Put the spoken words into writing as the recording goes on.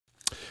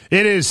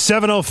It is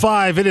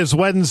 7:05. It is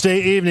Wednesday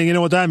evening. You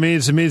know what that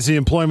means? It means the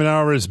Employment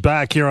Hour is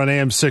back here on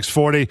AM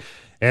 640.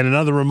 And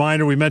another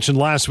reminder, we mentioned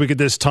last week at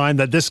this time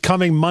that this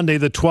coming Monday,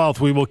 the 12th,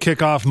 we will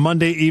kick off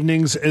Monday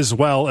evenings as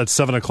well at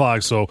 7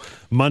 o'clock. So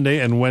Monday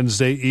and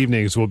Wednesday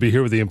evenings, we'll be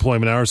here with the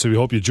Employment Hour. So we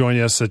hope you join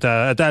us at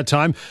that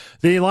time.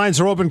 The lines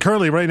are open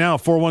currently right now,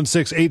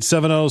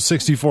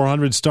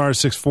 416-870-6400, star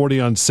 640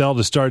 on cell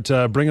to start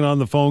bringing on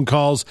the phone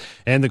calls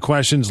and the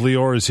questions.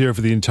 Lior is here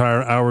for the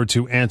entire hour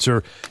to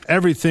answer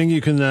everything you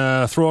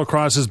can throw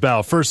across his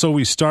bow. First, so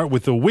we start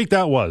with the week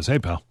that was. Hey,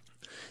 pal.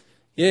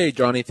 Yay,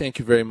 Johnny. Thank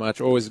you very much.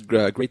 Always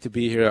great to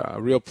be here.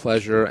 A real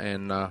pleasure.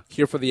 And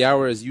here for the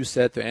hour, as you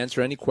said, to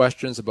answer any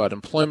questions about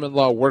employment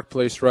law,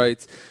 workplace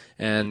rights,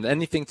 and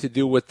anything to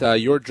do with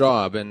your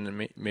job.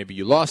 And maybe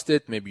you lost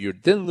it, maybe you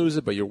didn't lose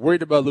it, but you're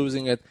worried about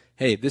losing it.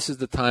 Hey, this is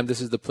the time,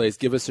 this is the place.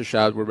 Give us a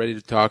shout. We're ready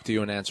to talk to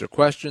you and answer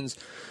questions.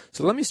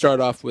 So let me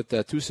start off with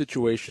two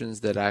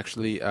situations that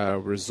actually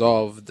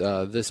resolved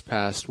this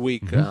past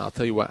week. I'll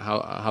tell you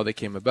how they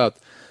came about.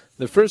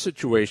 The first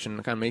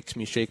situation kind of makes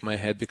me shake my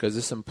head because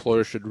this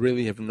employer should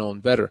really have known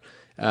better.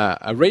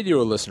 A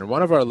radio listener,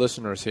 one of our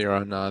listeners here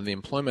on the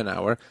Employment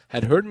Hour,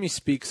 had heard me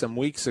speak some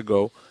weeks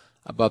ago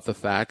about the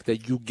fact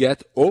that you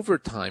get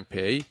overtime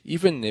pay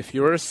even if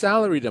you're a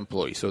salaried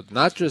employee. So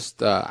not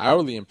just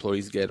hourly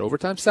employees get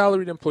overtime,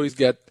 salaried employees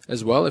get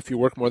as well if you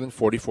work more than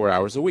 44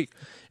 hours a week.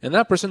 And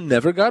that person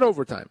never got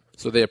overtime.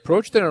 So they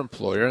approach their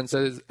employer and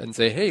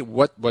say, hey,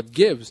 what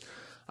gives?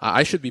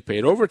 I should be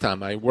paid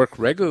overtime. I work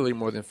regularly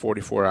more than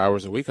 44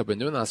 hours a week. I've been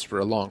doing this for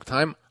a long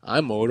time.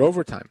 I'm owed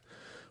overtime.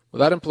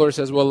 Well, that employer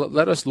says, well,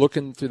 let us look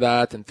into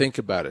that and think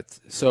about it.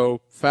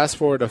 So fast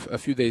forward a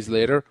few days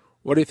later,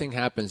 what do you think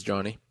happens,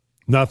 Johnny?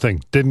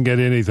 Nothing. Didn't get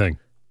anything.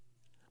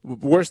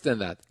 Worse than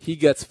that. He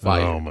gets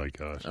fired. Oh, my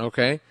gosh.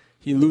 Okay?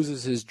 He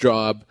loses his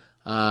job.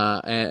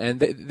 And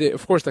they,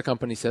 of course, the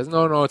company says,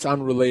 no, it's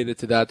unrelated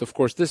to that. Of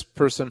course, this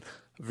person,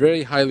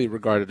 very highly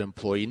regarded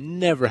employee,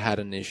 never had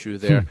an issue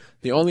there.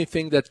 The only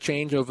thing that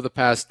changed over the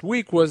past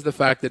week was the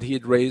fact that he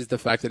had raised the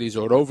fact that he's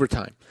owed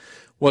overtime.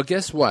 Well,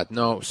 guess what?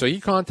 No, so he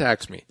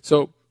contacts me.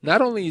 So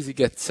not only does he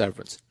get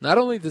severance, not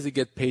only does he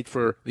get paid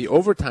for the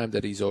overtime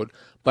that he's owed,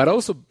 but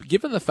also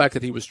given the fact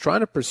that he was trying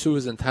to pursue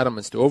his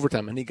entitlements to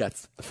overtime and he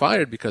got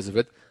fired because of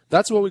it,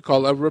 that's what we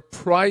call a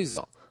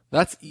reprisal.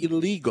 That's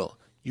illegal.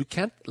 You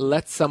can't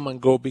let someone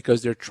go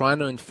because they're trying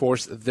to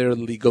enforce their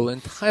legal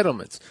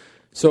entitlements.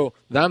 So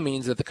that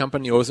means that the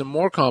company owes him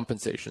more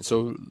compensation.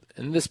 So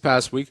in this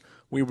past week,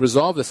 we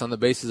resolved this on the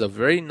basis of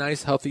very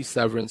nice, healthy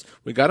severance.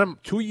 We got him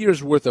 2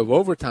 years' worth of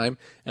overtime,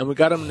 and we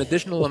got him an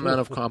additional amount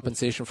of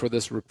compensation for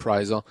this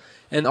reprisal.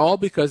 And all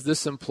because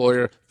this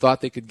employer thought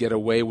they could get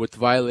away with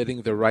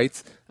violating their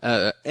rights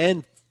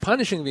and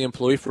punishing the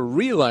employee for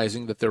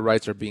realizing that their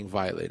rights are being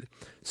violated.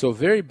 So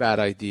very bad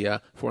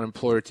idea for an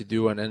employer to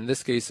do, and in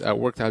this case,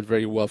 worked out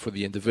very well for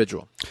the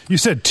individual. You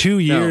said 2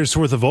 years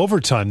worth of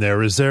overtime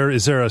there. Is there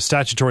a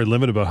statutory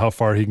limit about how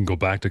far he can go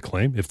back to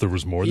claim if there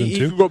was more than 2? He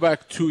could go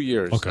back 2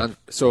 years. Okay. And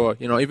so,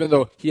 even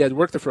though he had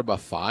worked there for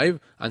about 5,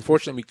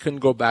 unfortunately, we couldn't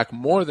go back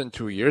more than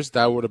 2 years.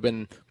 That would have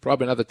been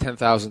probably another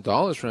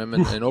 $10,000 for him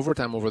in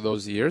overtime over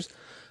those years.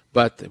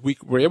 But we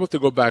were able to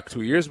go back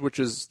 2 years, which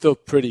is still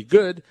pretty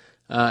good.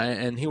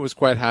 And he was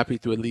quite happy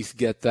to at least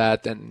get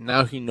that. And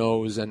now he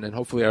knows, and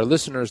hopefully our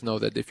listeners know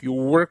that if you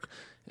work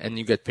and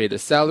you get paid a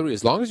salary,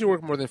 as long as you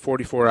work more than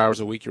 44 hours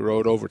a week, you're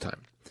owed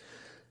overtime.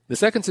 The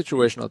second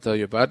situation I'll tell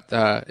you about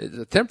is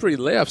a temporary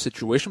layoff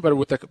situation, but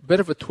with a bit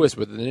of a twist,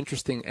 with an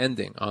interesting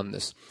ending on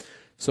this.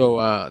 So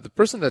the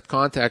person that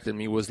contacted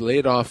me was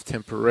laid off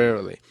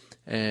temporarily.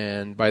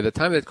 And by the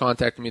time they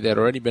contacted me, they had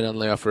already been on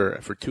layoff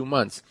for 2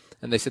 months.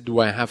 And they said, do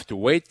I have to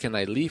wait? Can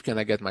I leave? Can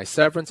I get my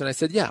severance? And I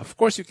said, yeah, of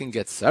course you can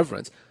get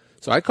severance.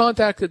 So I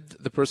contacted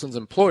the person's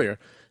employer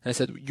and I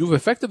said, you've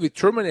effectively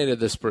terminated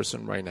this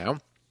person right now,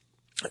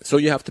 so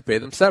you have to pay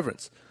them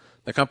severance.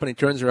 The company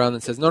turns around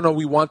and says, no,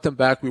 we want them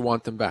back. We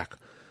want them back.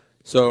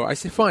 So I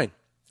say, fine.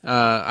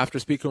 After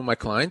speaking with my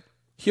client,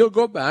 he'll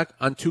go back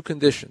on 2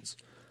 conditions.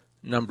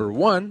 Number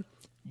 1,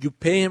 you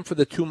pay him for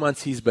the 2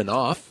 months he's been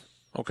off,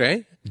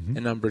 okay? Mm-hmm.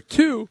 And number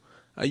 2,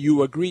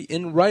 you agree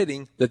in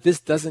writing that this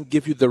doesn't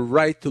give you the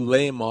right to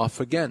lay him off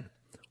again.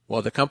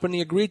 Well, the company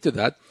agreed to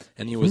that,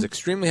 and he was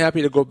extremely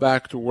happy to go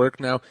back to work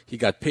now. He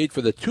got paid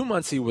for the 2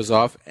 months he was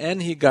off,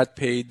 and he got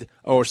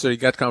he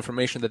got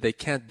confirmation that they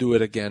can't do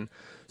it again.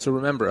 So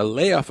remember,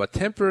 a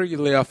temporary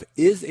layoff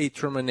is a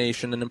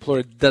termination. An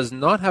employer does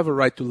not have a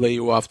right to lay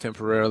you off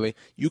temporarily.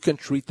 You can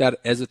treat that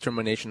as a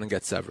termination and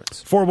get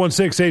severance.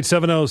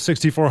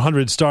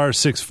 416-870-6400, star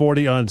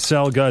 640 on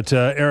cell. Got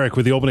Eric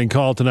with the opening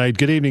call tonight.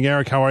 Good evening,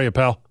 Eric. How are you,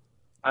 pal?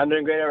 I'm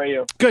doing great. How are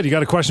you? Good. You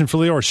got a question for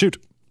Lior? Shoot.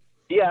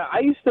 Yeah, I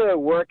used to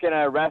work in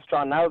a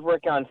restaurant, and I was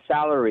working on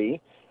salary.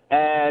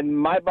 And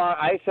my boss,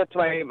 I said to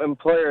my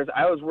employers,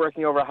 I was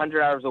working over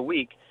 100 hours a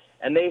week.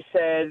 And they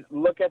said,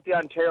 look at the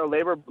Ontario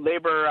Labor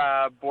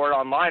Board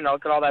online. I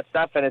look at all that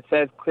stuff, and it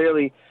says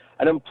clearly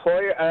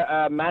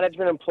a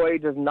management employee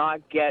does not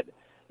get,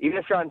 even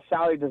if you're on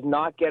salary, does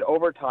not get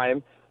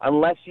overtime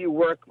unless you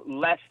work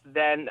unless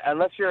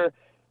you're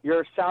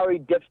your salary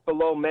dips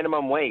below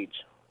minimum wage.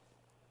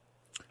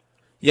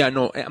 Yeah,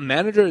 no, a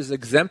manager is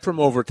exempt from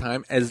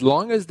overtime as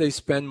long as they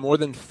spend more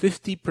than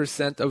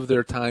 50% of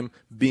their time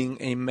being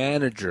a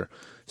manager.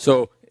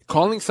 So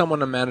calling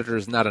someone a manager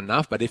is not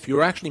enough, but if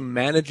you're actually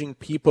managing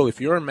people, if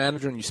you're a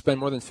manager and you spend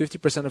more than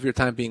 50% of your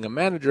time being a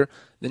manager,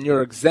 then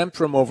you're exempt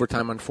from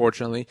overtime,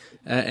 unfortunately,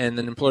 and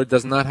an employer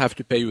does not have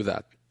to pay you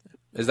that.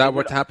 Is that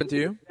what happened to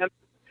you?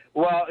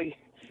 Well,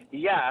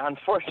 yeah,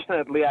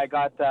 unfortunately, I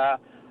got the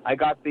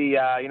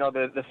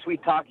the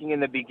sweet talking in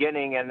the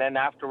beginning, and then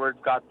afterwards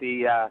got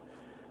the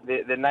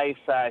nice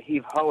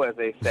heave ho, as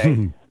they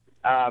say.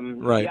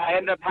 Right. Yeah, I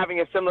ended up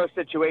having a similar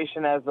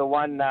situation as the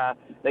one that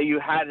you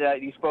had.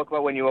 You spoke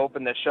about when you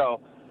opened the show.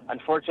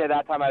 Unfortunately, at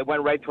that time I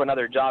went right to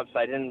another job, so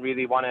I didn't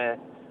really want to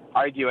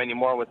argue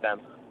anymore with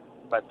them.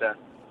 But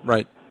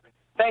right.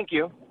 Thank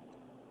you.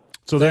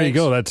 So there you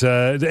go. That's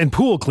and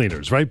pool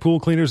cleaners, right? Pool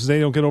cleaners, they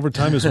don't get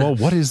overtime as well.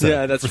 What is that?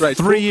 Yeah, that's For right.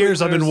 3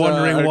 years I've been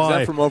wondering are why.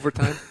 Exempt from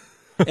overtime.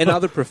 And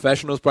other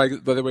professionals, by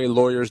the way,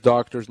 lawyers,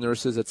 doctors,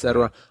 nurses,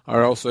 etc.,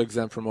 are also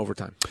exempt from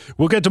overtime.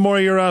 We'll get to more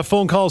of your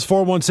phone calls,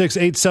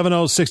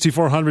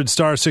 416-870-6400,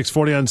 star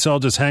 640 on cell.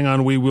 Just hang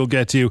on. We will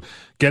get to you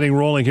getting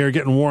rolling here,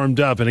 getting warmed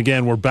up. And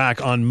again, we're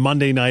back on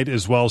Monday night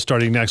as well,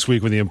 starting next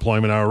week with the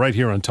Employment Hour right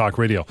here on Talk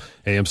Radio,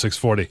 AM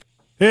 640.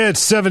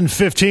 It's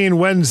 7:15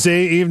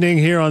 Wednesday evening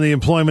here on the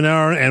Employment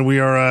Hour, and we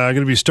are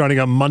going to be starting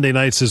up Monday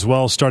nights as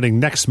well, starting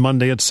next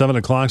Monday at 7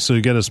 o'clock, so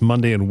you get us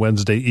Monday and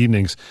Wednesday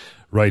evenings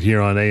right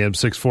here on AM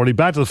 640.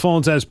 Back to the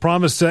phones as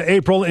promised.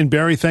 April in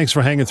Barrie, thanks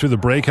for hanging through the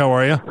break. How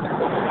are you?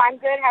 I'm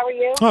good. How are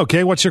you?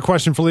 Okay, what's your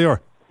question for Lior?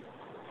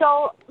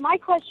 So my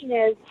question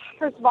is,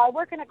 first of all, I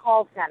work in a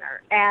call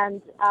center,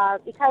 and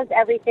because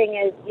everything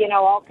is,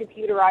 all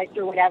computerized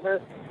or whatever,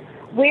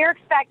 we're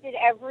expected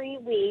every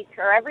week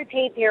or every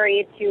pay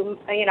period to,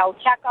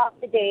 check off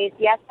the days.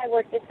 Yes, I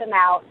worked this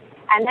amount,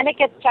 and then it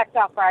gets checked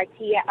off by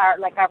our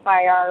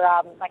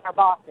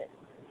bosses.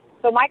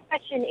 So my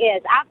question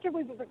is, after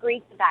we've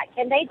agreed to that,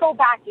 can they go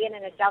back in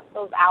and adjust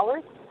those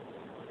hours?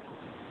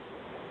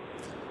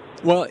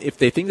 Well, if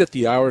they think that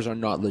the hours are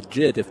not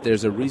legit, if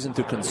there's a reason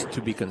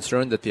to be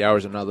concerned that the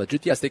hours are not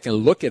legit, yes, they can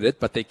look at it,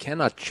 but they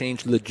cannot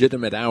change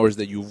legitimate hours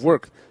that you've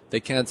worked. They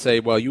can't say,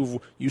 well,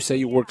 you say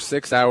you worked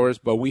 6 hours,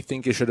 but we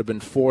think it should have been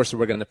 4, so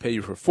we're going to pay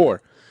you for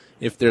 4.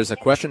 If there's a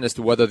question as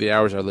to whether the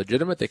hours are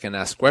legitimate, they can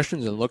ask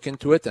questions and look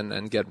into it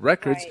and get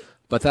records, Right.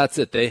 But that's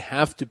it. They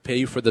have to pay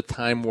you for the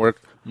time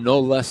worked, no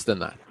less than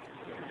that.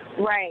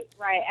 Right.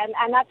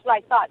 And that's what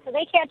I thought. So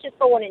they can't just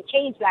go in and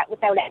change that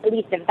without at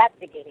least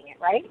investigating it,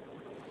 right?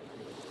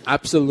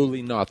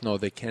 Absolutely not. No,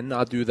 they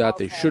cannot do that.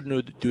 Okay. They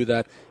shouldn't do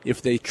that.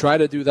 If they try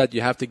to do that,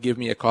 you have to give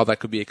me a call. That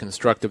could be a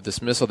constructive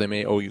dismissal. They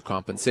may owe you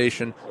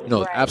compensation.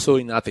 No, Right.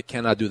 absolutely not. They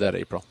cannot do that,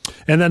 April.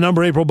 And that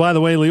number, April, by the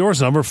way, Lior's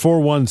number,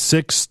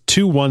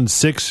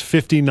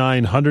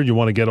 416-216-5900. You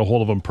want to get a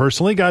hold of him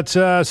personally. Got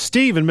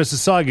Steve in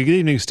Mississauga. Good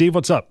evening, Steve.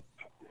 What's up?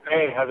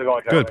 Hey, how's it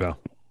going, Good, Tyler? pal.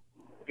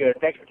 Good.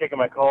 Thanks for taking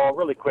my call.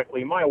 Really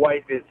quickly, my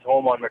wife is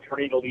home on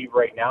maternity leave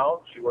right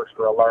now. She works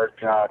for a large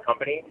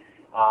company.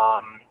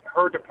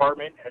 Her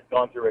department has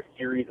gone through a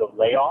series of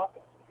layoffs,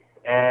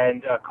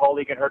 and a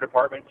colleague in her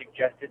department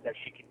suggested that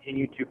she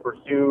continue to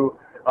pursue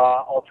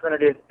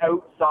alternatives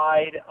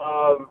outside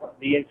of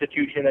the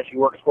institution that she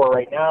works for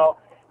right now,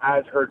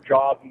 as her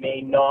job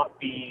may not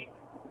be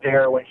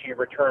there when she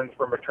returns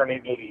from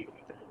maternity leave.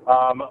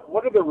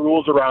 What are the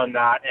rules around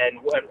that,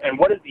 and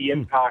what is the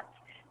impact?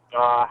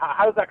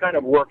 How does that kind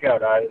of work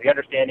out? The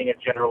understanding is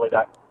generally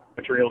that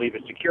maternity leave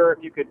is secure.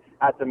 If you could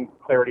add some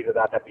clarity to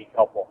that, that'd be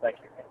helpful. Thank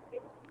you.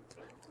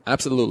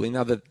 Absolutely.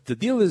 Now, the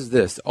deal is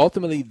this.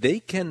 Ultimately,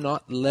 they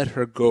cannot let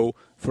her go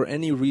for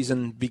any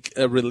reason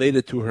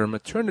related to her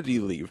maternity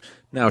leave.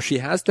 Now, she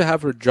has to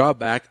have her job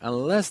back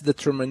unless the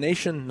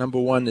termination, number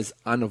one, is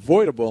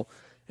unavoidable,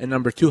 and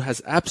number two,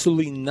 has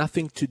absolutely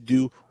nothing to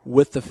do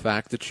with the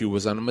fact that she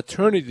was on a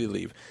maternity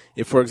leave.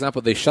 If, for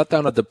example, they shut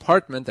down a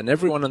department and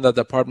everyone in that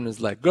department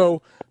is let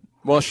go,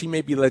 well, she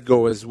may be let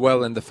go as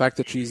well, and the fact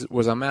that she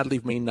was on mat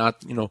leave may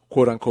not,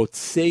 quote-unquote,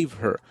 save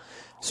her.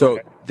 So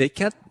they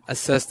can't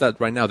assess that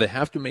right now. They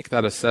have to make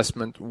that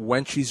assessment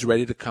when she's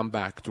ready to come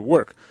back to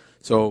work.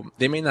 So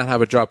they may not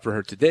have a job for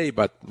her today,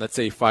 but let's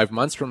say 5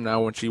 months from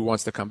now when she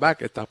wants to come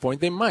back, at that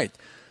point they might.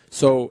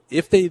 So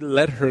if they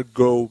let her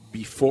go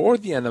before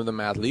the end of the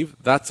mat leave,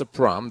 that's a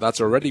problem.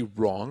 That's already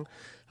wrong.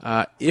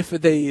 If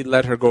they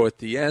let her go at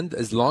the end,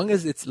 as long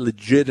as it's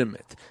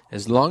legitimate,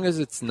 as long as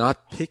it's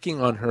not picking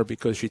on her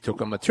because she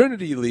took a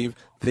maternity leave,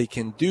 they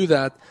can do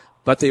that.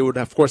 But they would,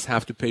 of course,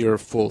 have to pay her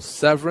full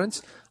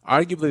severance.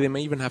 Arguably, they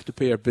may even have to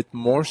pay her a bit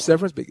more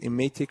severance, but it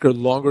may take her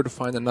longer to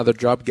find another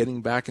job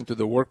getting back into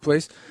the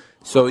workplace.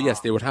 So,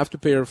 yes, they would have to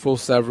pay her full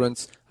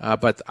severance,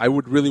 but I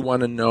would really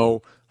want to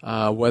know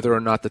whether or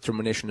not the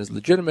termination is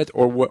legitimate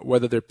or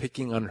whether they're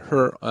picking on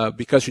her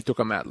because she took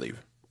a mat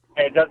leave.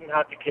 And it doesn't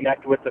have to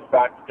connect with the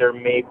fact that there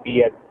may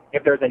be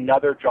if there's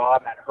another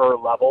job at her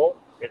level.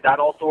 Is that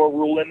also a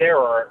rule in there,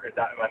 or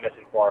am I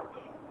missing far?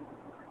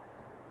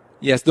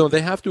 Yes, no,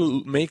 they have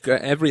to make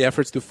every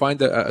effort to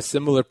find a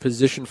similar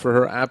position for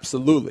her,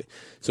 absolutely.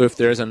 So if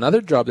there's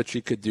another job that she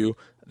could do,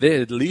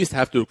 they at least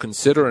have to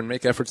consider and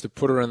make efforts to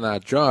put her in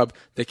that job.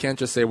 They can't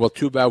just say, well,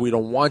 too bad, we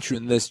don't want you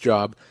in this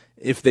job.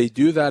 If they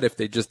do that, if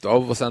they just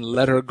all of a sudden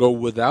let her go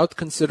without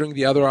considering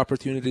the other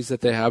opportunities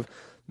that they have,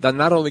 then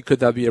not only could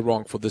that be a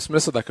wrongful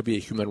dismissal, that could be a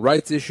human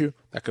rights issue,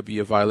 that could be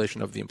a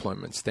violation of the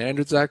Employment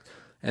Standards Act.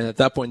 And at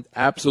that point,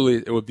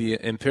 absolutely, it would be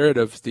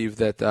imperative, Steve,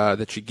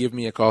 that she give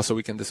me a call so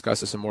we can discuss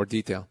this in more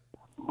detail.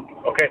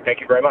 Okay,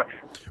 thank you very much.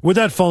 Would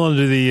that fall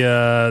under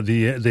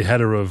the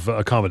header of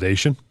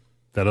accommodation,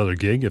 that other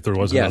gig, if there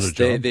was another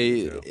job?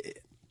 Yes,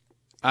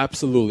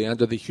 absolutely.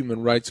 Under the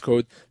Human Rights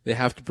Code, they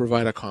have to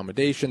provide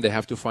accommodation. They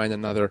have to find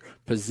another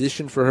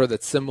position for her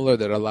that's similar,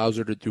 that allows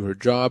her to do her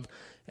job.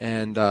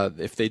 And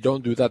if they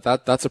don't do that,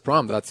 that's a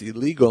problem. That's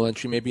illegal, and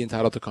she may be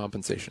entitled to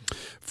compensation.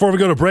 Before we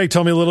go to break,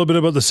 tell me a little bit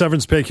about the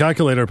severance pay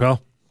calculator,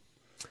 pal.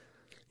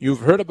 You've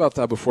heard about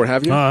that before,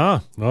 have you?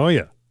 Oh,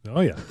 yeah.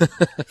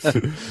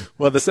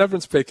 Well, the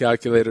severance pay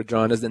calculator,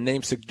 John, as the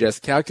name suggests,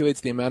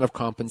 calculates the amount of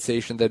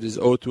compensation that is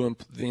owed to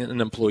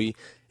an employee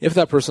if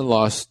that person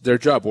lost their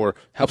job, or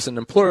helps an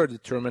employer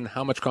determine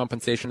how much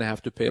compensation they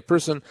have to pay a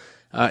person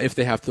if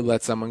they have to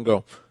let someone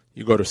go.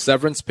 You go to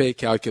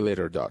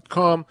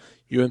severancepaycalculator.com.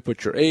 You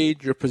input your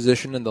age, your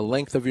position, and the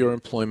length of your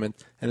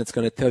employment, and it's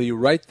going to tell you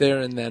right there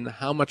and then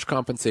how much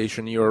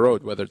compensation you are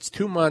owed, whether it's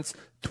 2 months,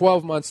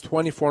 12 months,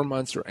 24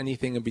 months, or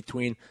anything in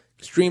between.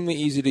 Extremely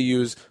easy to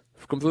use,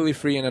 completely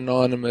free and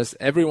anonymous.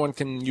 Everyone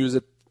can use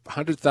it.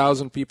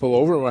 100,000 people,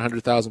 over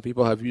 100,000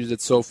 people have used it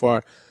so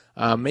far.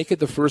 Make it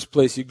the first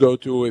place you go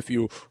to if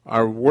you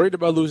are worried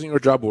about losing your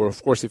job, or,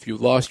 of course, if you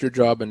lost your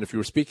job, and if you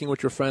were speaking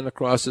with your friend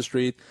across the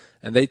street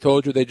and they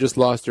told you they just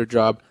lost their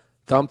job.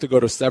 Tell them to go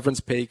to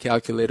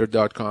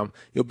severancepaycalculator.com.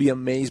 You'll be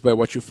amazed by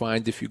what you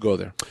find if you go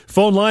there.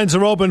 Phone lines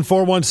are open,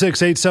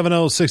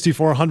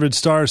 416-870-6400,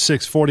 star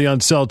 640 on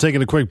cell.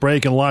 Taking a quick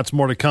break and lots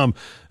more to come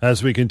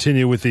as we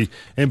continue with the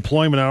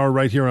Employment Hour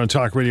right here on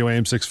Talk Radio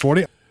AM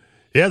 640.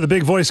 Yeah, the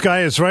big voice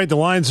guy is right. The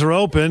lines are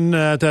open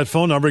at that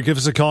phone number. Give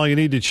us a call. You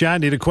need to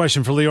chat. Need a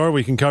question for Lior?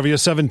 We can cover you.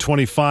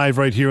 725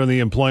 right here on the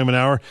Employment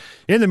Hour.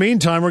 In the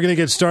meantime, we're going to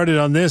get started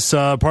on this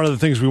part of the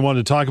things we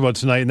wanted to talk about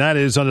tonight, and that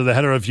is under the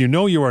header of you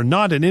know you are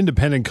not an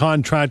independent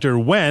contractor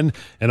when,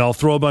 and I'll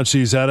throw a bunch of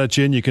these at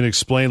you and you can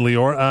explain,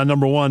 Lior.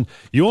 Number one,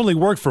 you only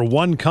work for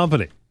one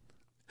company.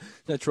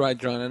 That's right,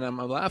 John, and I'm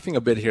laughing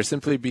a bit here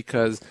simply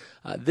because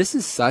this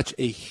is such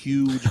a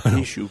huge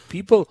issue.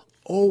 People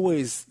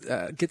always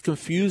get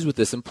confused with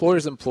this.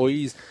 Employers,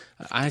 employees.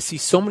 I see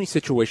so many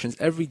situations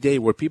every day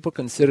where people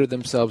consider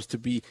themselves to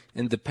be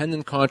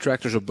independent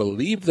contractors or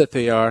believe that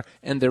they are,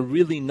 and they're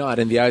really not.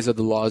 In the eyes of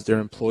the law, as their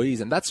employees.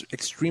 And that's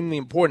extremely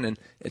important. And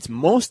it's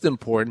most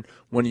important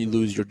when you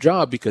lose your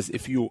job, because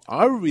if you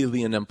are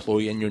really an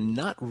employee and you're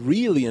not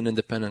really an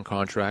independent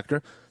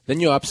contractor,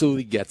 then you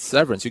absolutely get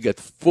severance. You get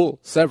full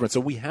severance.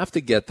 So we have to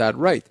get that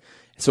right.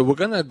 So we're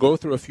going to go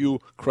through a few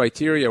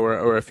criteria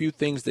or a few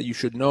things that you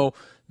should know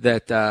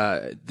that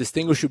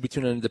distinguish you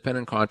between an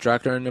independent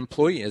contractor and an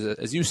employee.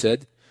 As you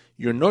said,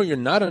 you're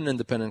not an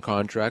independent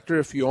contractor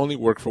if you only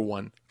work for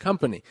one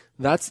company.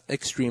 That's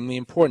extremely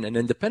important. An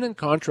independent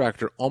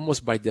contractor,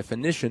 almost by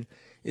definition,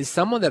 is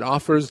someone that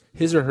offers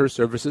his or her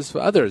services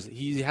for others.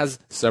 He has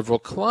several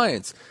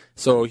clients.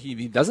 So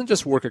he doesn't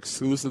just work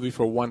exclusively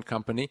for one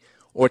company,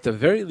 or at the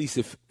very least,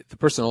 if the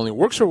person only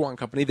works for one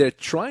company, they're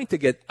trying to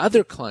get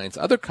other clients,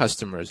 other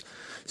customers.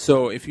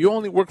 So if you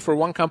only work for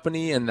one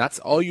company and that's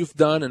all you've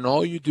done and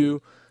all you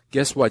do,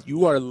 guess what?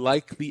 You are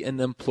likely an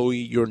employee.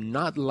 You're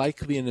not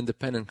likely an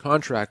independent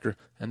contractor.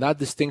 And that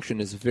distinction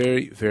is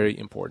very, very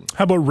important.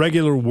 How about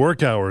regular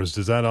work hours?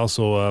 Does that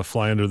also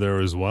fly under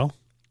there as well?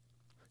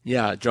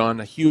 Yeah,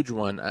 John, a huge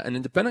one. An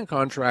independent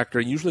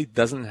contractor usually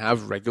doesn't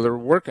have regular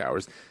work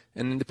hours.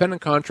 An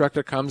independent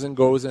contractor comes and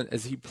goes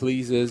as he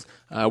pleases,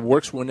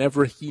 works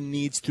whenever he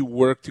needs to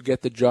work to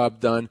get the job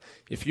done.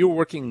 If you're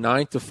working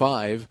 9 to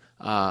 5,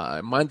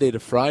 Monday to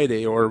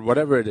Friday, or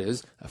whatever it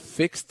is, a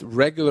fixed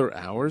regular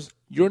hours,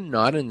 you're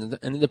not an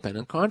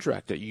independent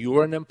contractor. You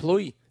are an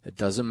employee. It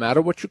doesn't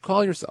matter what you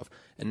call yourself.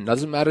 And it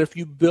doesn't matter if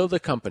you build a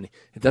company.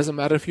 It doesn't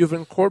matter if you've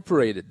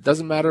incorporated. It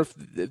doesn't matter if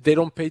they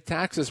don't pay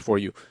taxes for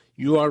you.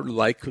 You are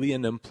likely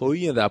an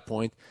employee at that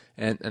point.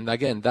 And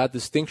again, that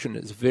distinction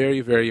is very,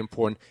 very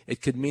important.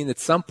 It could mean at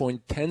some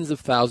point tens of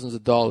thousands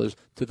of dollars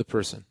to the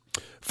person.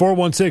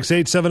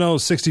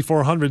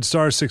 416-870-6400,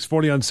 star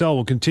 640 on cell.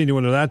 We'll continue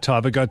into that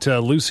topic. Got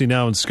Lucy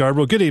now in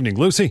Scarborough. Good evening,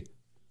 Lucy.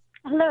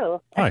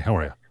 Hello. Hi, how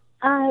are you?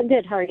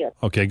 Good, how are you?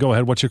 Okay, go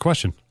ahead. What's your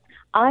question?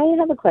 I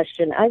have a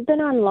question. I've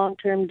been on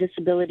long-term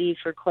disability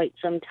for quite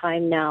some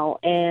time now,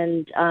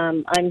 and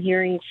I'm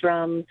hearing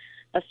from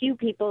a few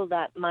people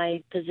that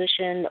my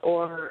position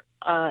or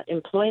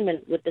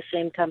employment with the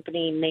same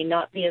company may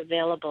not be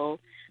available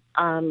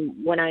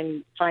when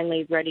I'm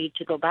finally ready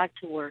to go back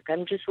to work.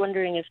 I'm just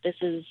wondering if this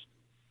is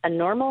a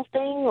normal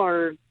thing,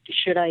 or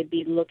should I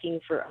be looking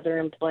for other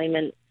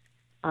employment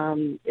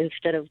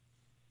instead of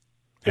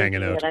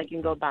hanging out that I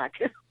can go back?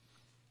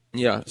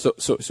 Yeah.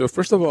 So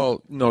first of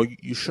all, no,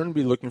 you shouldn't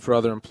be looking for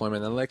other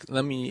employment. And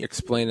let me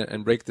explain it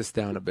and break this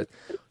down a bit.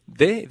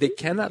 They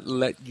cannot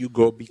let you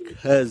go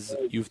because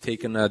you've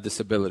taken a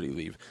disability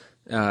leave.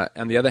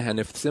 On the other hand,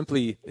 if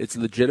simply it's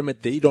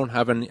legitimate, they don't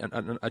have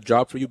a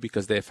job for you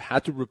because they've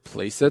had to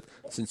replace it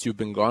since you've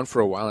been gone for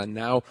a while, and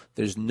now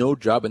there's no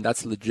job, and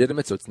that's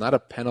legitimate, so it's not a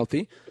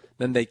penalty,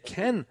 then they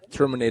can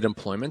terminate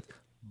employment,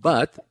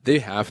 but they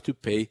have to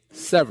pay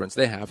severance.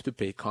 They have to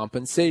pay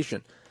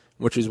compensation,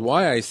 which is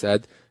why I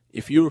said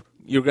if you're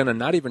going to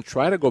not even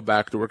try to go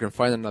back to work and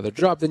find another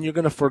job, then you're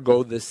going to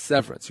forgo this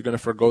severance. You're going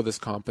to forgo this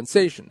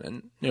compensation,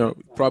 and you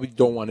probably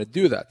don't want to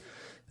do that.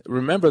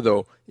 Remember,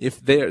 though,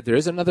 if there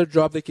is another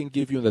job they can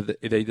give you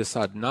that they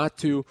decide not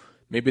to,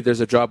 maybe there's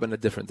a job in a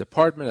different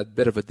department, a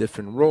bit of a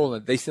different role,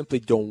 and they simply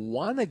don't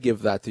want to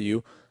give that to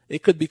you,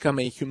 it could become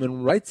a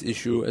human rights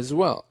issue as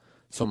well.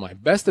 So my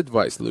best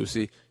advice,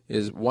 Lucy,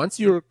 is once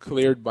you're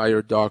cleared by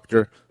your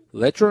doctor,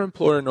 let your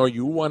employer know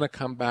you want to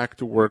come back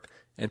to work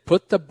and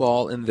put the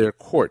ball in their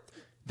court.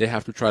 They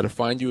have to try to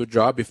find you a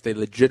job. If they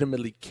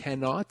legitimately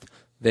cannot,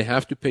 they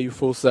have to pay you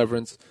full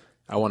severance.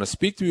 I want to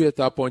speak to you at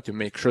that point to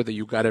make sure that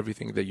you got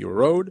everything that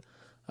you're owed.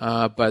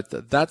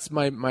 But that's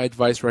my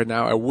advice right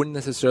now. I wouldn't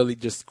necessarily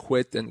just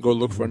quit and go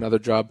look for another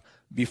job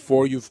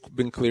before you've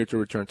been cleared to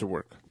return to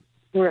work.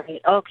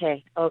 Right.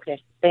 Okay.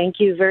 Thank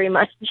you very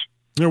much.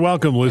 You're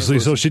welcome, Lucy.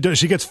 So she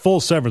gets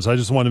full severance. I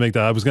just wanted to make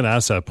that. I was going to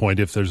ask that point.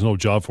 If there's no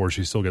job for her,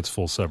 she still gets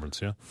full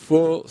severance, yeah?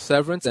 Full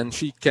severance, and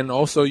she can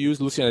also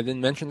use, Lucy, I didn't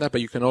mention that,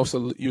 but you can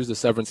also use the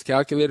severance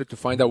calculator to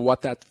find out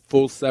what that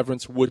full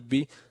severance would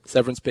be,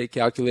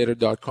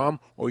 severancepaycalculator.com,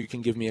 or you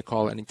can give me a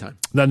call anytime.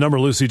 That number,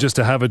 Lucy, just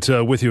to have it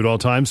with you at all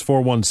times,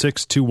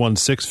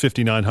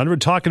 416-216-5900.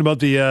 Talking about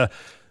the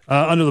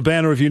under the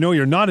banner of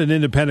you're not an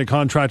independent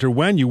contractor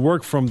when you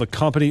work from the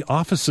company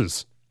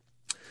offices.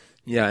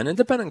 Yeah, an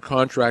independent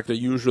contractor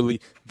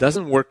usually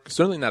doesn't work,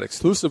 certainly not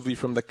exclusively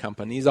from the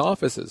company's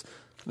offices.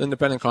 The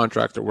independent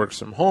contractor works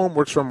from home,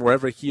 works from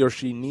wherever he or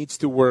she needs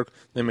to work.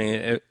 They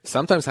may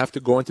sometimes have to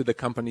go into the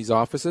company's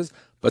offices,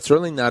 but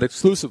certainly not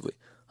exclusively.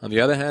 On the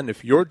other hand,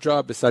 if your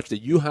job is such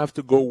that you have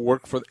to go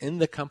work in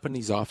the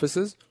company's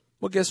offices,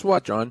 well, guess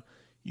what, John?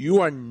 You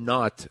are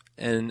not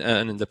an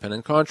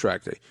independent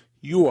contractor.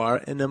 You are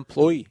an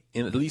employee,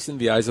 at least in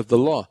the eyes of the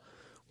law,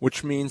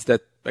 which means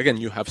that, again,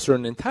 you have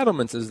certain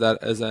entitlements as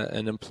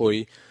an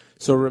employee.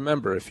 So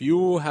remember, if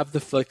you have the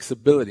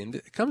flexibility, and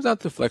it comes down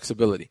to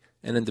flexibility,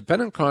 an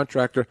independent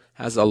contractor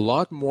has a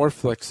lot more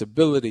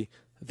flexibility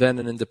than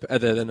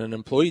an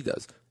employee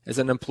does. As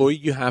an employee,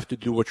 you have to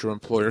do what your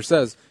employer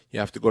says. You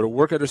have to go to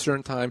work at a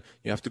certain time.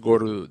 You have to go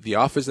to the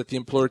office that the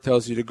employer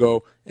tells you to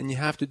go, and you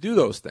have to do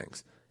those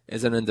things.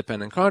 As an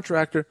independent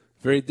contractor,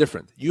 very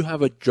different. You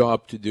have a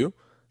job to do.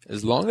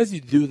 As long as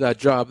you do that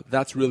job,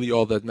 that's really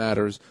all that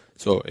matters.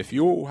 So if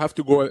you have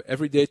to go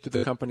every day to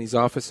the company's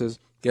offices,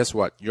 guess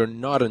what? You're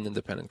not an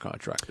independent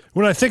contractor.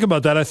 When I think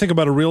about that, I think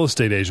about a real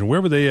estate agent.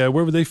 Where would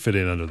they fit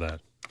in under that?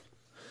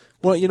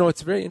 Well,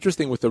 it's very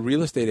interesting with the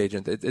real estate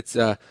agent. It's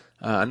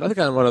another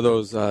kind of one of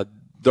those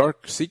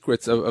dark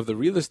secrets of the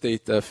real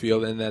estate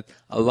field, in that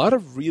a lot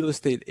of real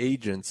estate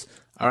agents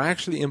are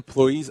actually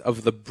employees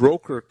of the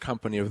broker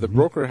company, of the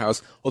broker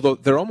house, although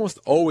they're almost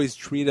always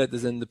treated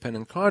as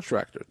independent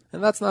contractors.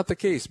 And that's not the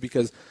case,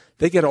 because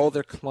they get all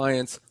their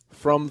clients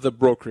from the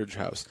brokerage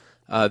house.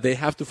 They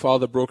have to follow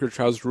the brokerage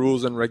house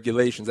rules and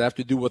regulations. They have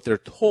to do what they're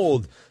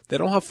told. They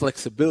don't have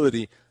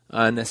flexibility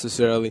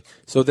necessarily.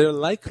 So they're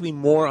likely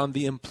more on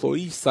the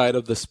employee side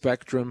of the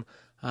spectrum.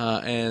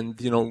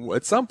 And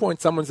at some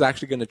point, someone's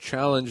actually going to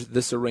challenge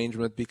this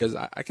arrangement, because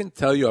I can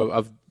tell you,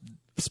 I've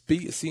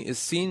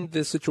seen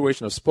this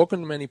situation. I've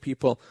spoken to many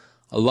people.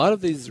 A lot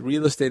of these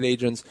real estate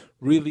agents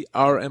really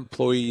are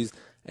employees.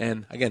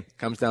 And again, it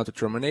comes down to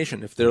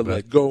termination. If they're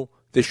let go,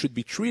 they should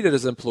be treated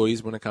as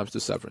employees when it comes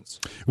to severance.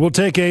 We'll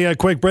take a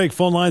quick break.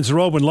 Phone lines are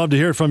open. Love to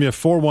hear from you.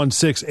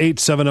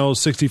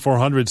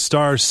 416-870-6400,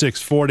 star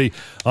 640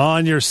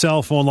 on your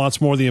cell phone.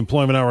 Lots more of the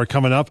Employment Hour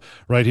coming up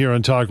right here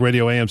on Talk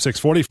Radio AM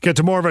 640. Get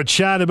to more of a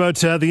chat about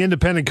the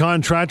independent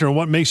contractor and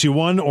what makes you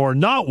one or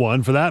not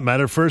one, for that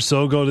matter. First,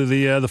 so go to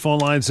the phone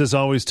lines as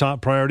always.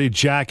 Top priority.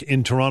 Jack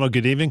in Toronto.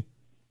 Good evening.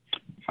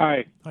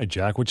 Hi. Hi,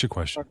 Jack. What's your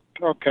question?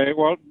 Okay.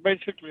 Well,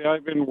 basically,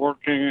 I've been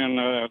working in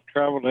a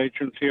travel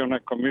agency on a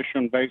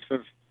commission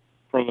basis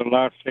for the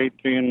last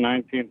 18,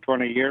 19,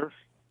 20 years.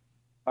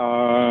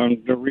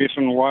 The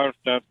reason was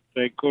that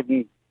they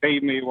couldn't pay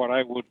me what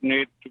I would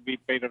need to be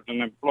paid as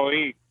an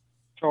employee.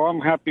 So I'm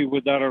happy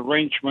with that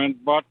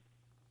arrangement, but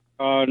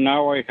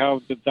now I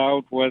have the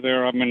doubt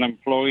whether I'm an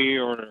employee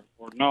or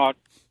not,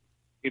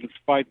 in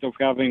spite of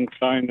having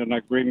signed an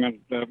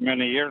agreement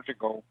many years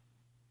ago.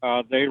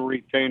 They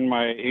retain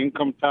my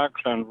income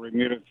tax and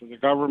remit it to the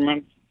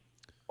government.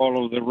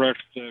 All of the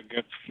rest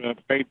gets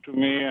paid to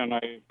me, and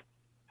I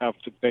have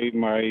to pay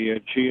my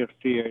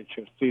GST,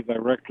 HST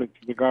directly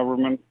to the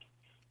government.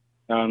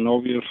 And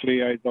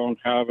obviously, I don't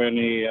have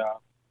any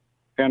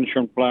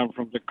pension plan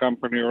from the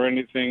company or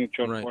anything,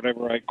 just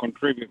whatever I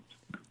contribute.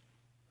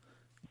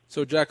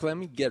 So, Jack, let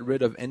me get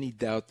rid of any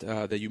doubt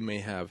that you may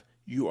have.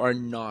 you are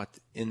not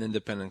an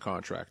independent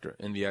contractor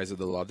in the eyes of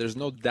the law. There's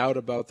no doubt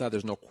about that.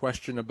 There's no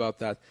question about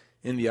that.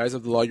 In the eyes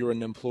of the law, you're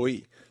an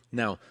employee.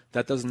 Now,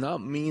 that does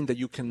not mean that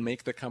you can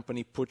make the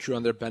company put you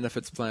on their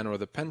benefits plan or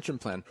the pension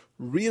plan.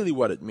 Really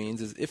what it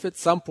means is if at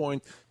some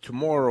point,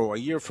 tomorrow, a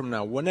year from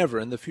now, whenever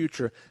in the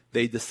future,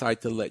 they decide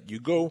to let you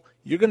go,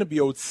 you're going to be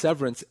owed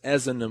severance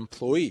as an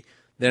employee.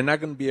 They're not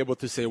going to be able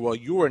to say, well,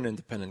 you are an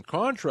independent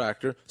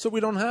contractor, so we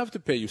don't have to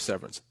pay you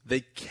severance.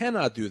 They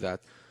cannot do that.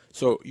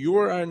 So you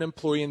are an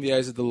employee in the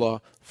eyes of the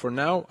law. For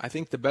now, I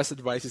think the best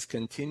advice is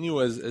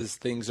continue as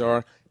things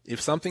are. If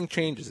something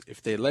changes,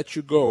 if they let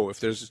you go, if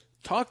there's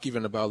talk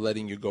even about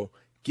letting you go,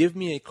 give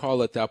me a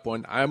call at that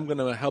point. I'm going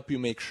to help you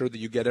make sure that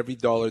you get every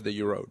dollar that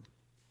you're owed.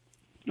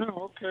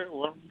 Oh, okay.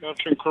 Well,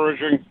 that's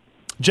encouraging.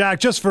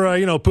 Jack, just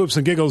for poops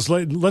and giggles,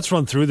 let's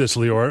run through this,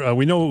 Lior.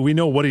 We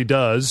know what he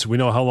does. We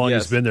know how long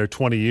he's been there,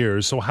 20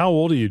 years. So how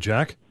old are you,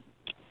 Jack?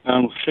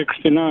 I'm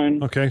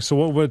 69. Okay, so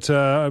what would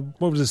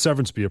the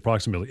severance be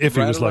approximately if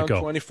he was let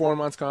go? 24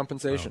 months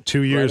compensation.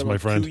 2 years, my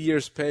friend. 2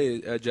 years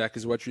pay, Jack,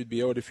 is what you'd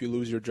be owed if you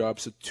lose your job.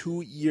 So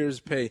 2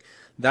 years pay.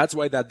 That's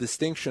why that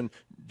distinction,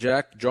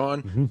 Jack,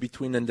 John,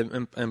 between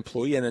an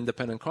employee and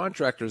independent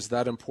contractor is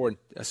that important.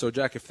 So,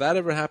 Jack, if that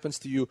ever happens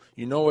to you,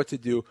 you know what to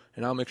do,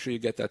 and I'll make sure you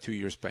get that 2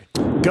 years pay.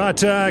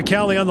 Got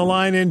Callie on the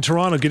line in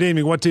Toronto. Good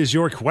evening. What is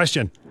your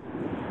question?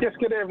 Yes,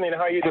 good evening.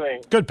 How are you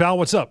doing? Good, pal.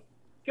 What's up?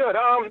 Good.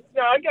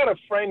 I got a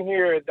friend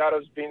here that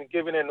has been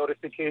given a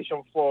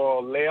notification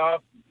for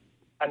layoff,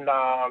 and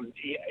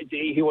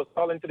he was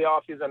calling to the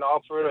office and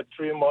offered a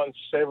 3-month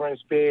severance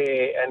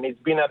pay, and he's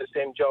been at the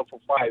same job for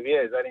 5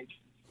 years, and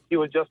he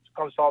was just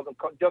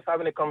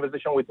having a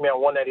conversation with me and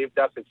wondered if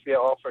that's a fair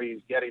offer he's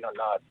getting or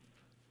not.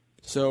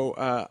 So,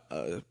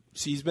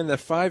 he's been there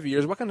 5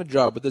 years. What kind of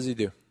job? What does he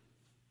do?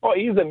 Oh,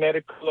 he's a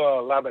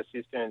medical lab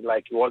assistant.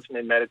 Like, he works in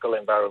a medical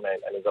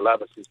environment, and he's a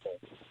lab assistant.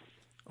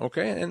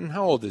 Okay, and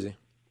how old is he?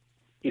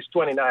 He's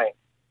 29.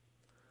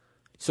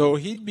 So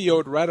he'd be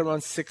owed right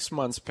around 6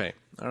 months' pay.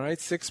 All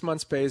right, 6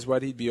 months' pay is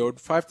what he'd be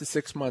owed. 5 to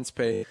 6 months'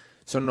 pay.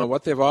 So no,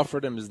 what they've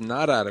offered him is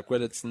not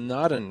adequate. It's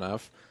not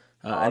enough.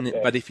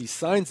 But if he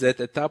signs it,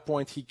 at that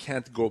point he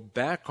can't go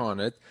back on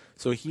it.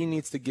 So he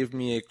needs to give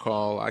me a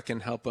call. I can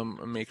help him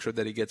make sure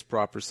that he gets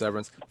proper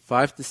severance.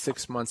 5 to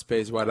 6 months' pay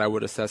is what I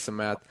would assess him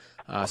at.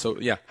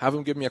 Have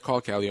him give me a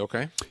call, Callie,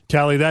 okay?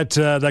 Callie,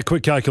 that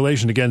quick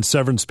calculation, again,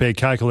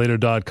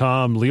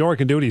 severancepaycalculator.com. Lior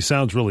can do it. He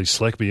sounds really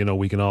slick, but,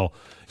 we can all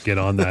get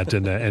on that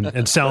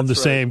and sound the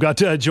same. Got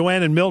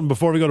Joanne and Milton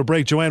before we go to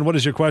break. Joanne, what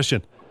is your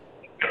question?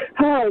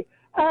 Hi.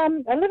 I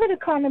live in a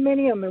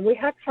condominium, and we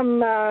had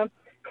some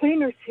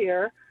cleaners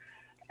here,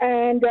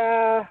 and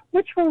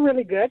which were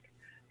really good.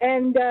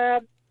 And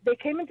they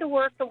came into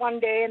work the one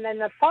day, and then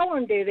the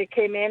following day they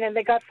came in, and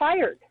they got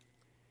fired.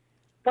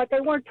 But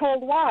they weren't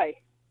told why.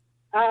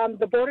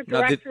 The board of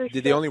directors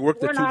did they only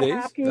work the 2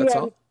 days? That's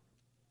all?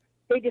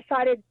 They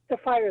decided to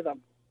fire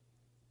them.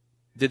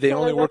 Did they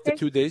only work the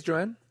 2 days,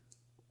 Joanne?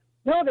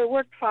 No, they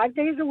worked 5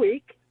 days a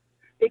week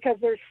because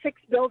there's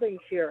 6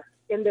 buildings here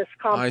in this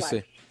complex. I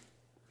see.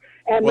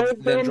 And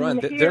then,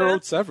 Joanne, they're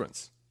owed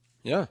severance.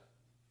 Yeah.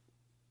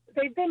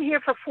 They've been here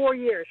for 4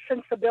 years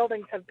since the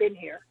buildings have been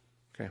here.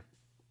 Okay.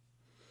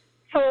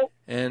 So,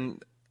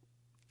 and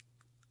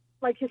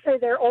like you say,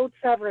 they're owed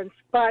severance,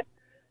 but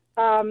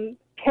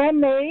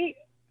can they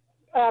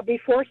be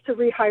forced to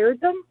rehire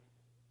them?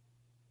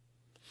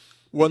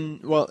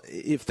 Well,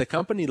 if the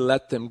company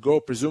let them go,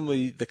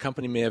 presumably the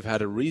company may have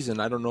had a reason.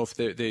 I don't know if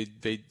they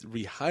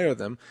rehire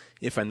them.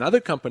 If another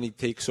company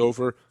takes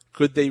over,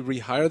 could they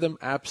rehire them?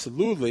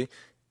 Absolutely.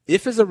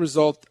 If as a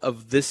result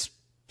of this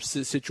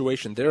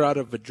situation they're out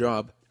of a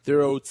job,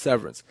 they're owed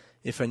severance.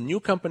 If a new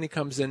company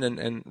comes in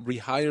and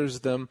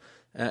rehires them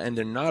and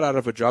they're not out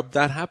of a job,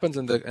 that happens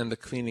in the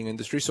cleaning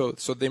industry, so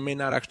they may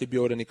not actually be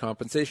owed any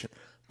compensation.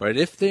 But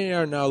if they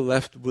are now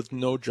left with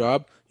no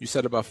job, you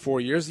said about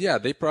 4 years,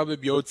 they probably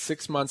be owed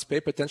 6 months' pay,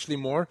 potentially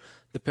more,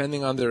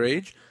 depending on their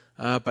age.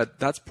 But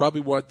that's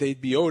probably what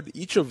they'd be owed,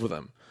 each of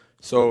them.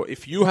 So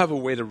if you have a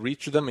way to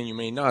reach them, and you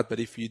may not, but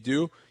if you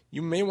do,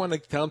 you may want to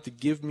tell them to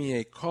give me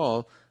a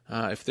call.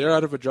 If they're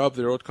out of a job,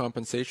 they're owed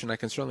compensation. I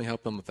can certainly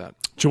help them with that.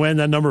 Joanne,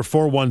 that number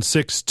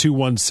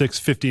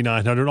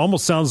 416-216-5900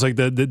 almost sounds like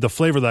the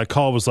flavor of that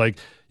call was like,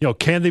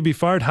 can they be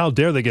fired? How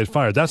dare they get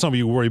fired? That's not what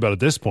you worry about at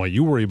this point.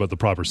 You worry about the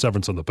proper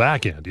severance on the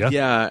back end, yeah?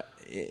 Yeah,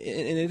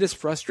 and it is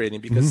frustrating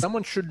because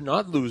someone should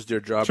not lose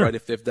their job, right,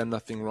 if they've done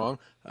nothing wrong.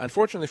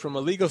 Unfortunately, from a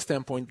legal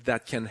standpoint,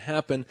 that can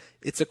happen.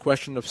 It's a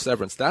question of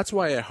severance. That's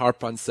why I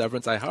harp on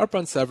severance. I harp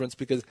on severance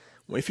because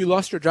if you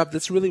lost your job,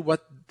 that's really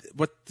what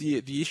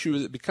the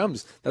issue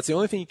becomes. That's the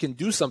only thing you can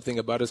do something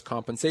about is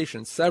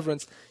compensation.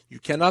 Severance, you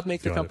cannot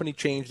make the company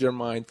change their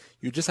mind.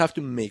 You just have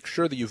to make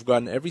sure that you've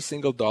gotten every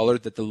single dollar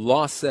that the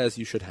law says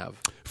you should have.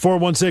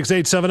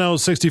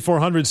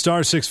 416-870-6400,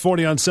 star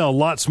 640 on sale.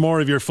 Lots more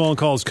of your phone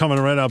calls coming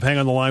right up. Hang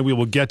on the line. We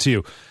will get to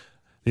you.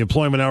 The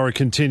Employment Hour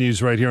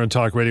continues right here on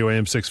Talk Radio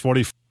AM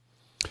 640.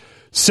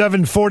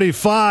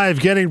 7:45,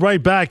 getting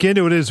right back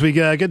into it as we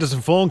get to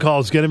some phone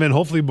calls. Get them in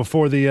hopefully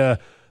before the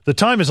The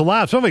time has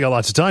elapsed. Well, we got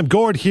lots of time.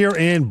 Gord here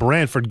in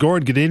Brantford.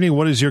 Gord, good evening.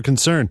 What is your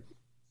concern?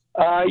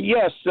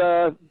 Yes,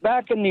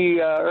 back in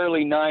the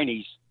early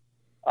 90s,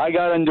 I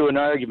got into an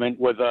argument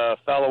with a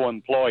fellow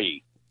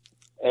employee,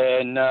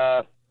 and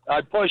I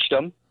pushed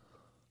him,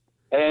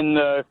 and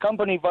the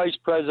company vice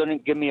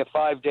president gave me a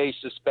 5-day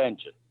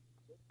suspension,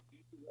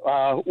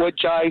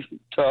 which I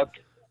took.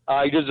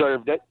 I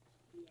deserved it.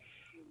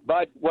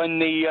 But when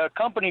the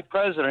company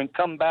president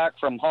come back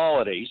from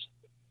holidays,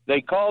 they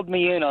called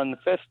me in on the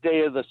 5th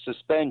day of the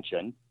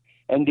suspension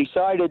and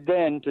decided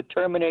then to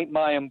terminate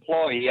my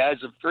employee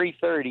as of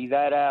 3:30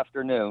 that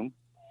afternoon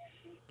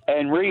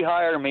and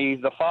rehire me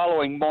the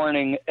following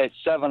morning at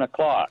 7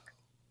 o'clock,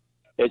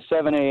 at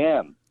 7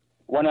 a.m.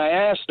 When I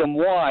asked him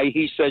why,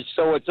 he said,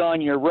 so it's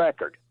on your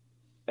record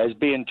as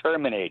being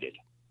terminated.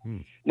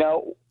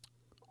 Now,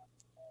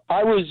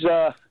 I was,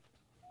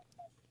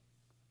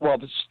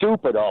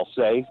 stupid, I'll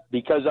say,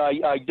 because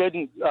I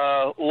didn't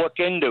look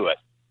into it.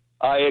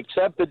 I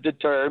accepted the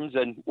terms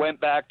and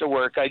went back to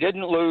work. I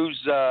didn't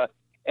lose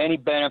any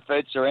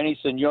benefits or any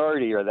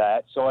seniority or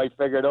that, so I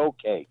figured,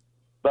 okay.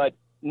 But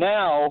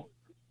now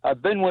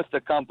I've been with the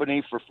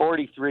company for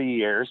 43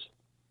 years.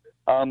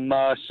 I'm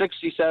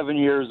 67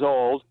 years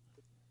old,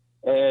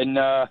 and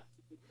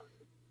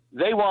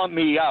they want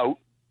me out.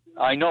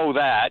 I know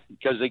that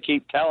because they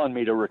keep telling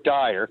me to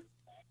retire.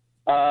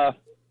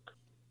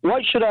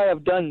 What should I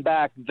have done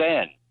back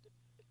then?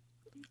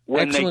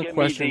 When Excellent they give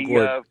question, me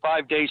Gord. the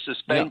 5-day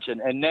suspension,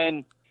 and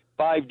then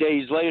 5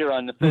 days later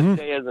on the 5th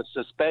day of the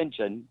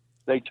suspension,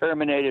 they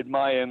terminated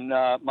my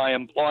my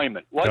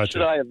employment. What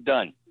should I have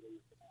done?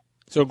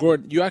 So,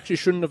 Gord, you actually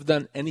shouldn't have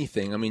done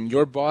anything. I mean,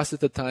 your boss at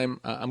the time,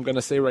 I'm going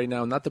to say right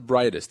now, not the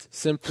brightest,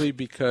 simply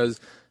because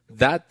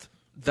that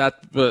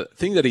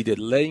thing that he did,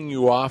 laying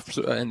you off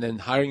and then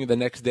hiring you the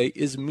next day,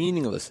 is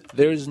meaningless.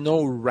 There is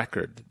no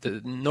record.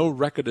 No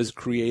record is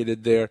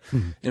created there.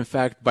 In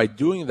fact, by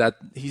doing that,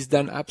 he's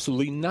done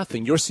absolutely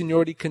nothing. Your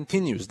seniority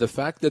continues. The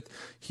fact that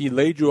he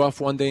laid you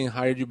off one day and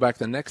hired you back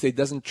the next day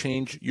doesn't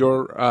change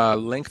your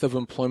length of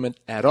employment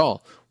at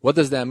all. What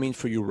does that mean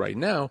for you right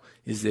now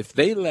is if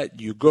they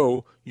let you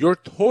go, your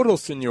total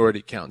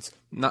seniority counts.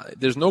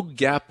 There's no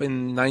gap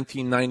in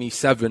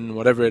 1997,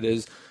 whatever it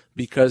is,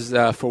 because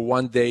for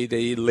one day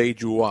they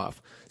laid you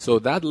off. So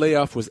that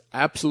layoff was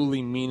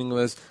absolutely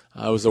meaningless.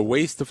 It was a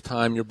waste of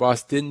time. Your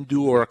boss didn't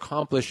do or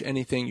accomplish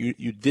anything.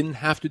 You didn't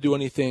have to do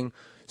anything.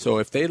 So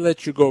if they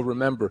let you go,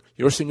 remember,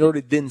 your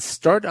seniority didn't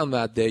start on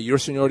that day. Your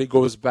seniority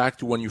goes back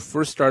to when you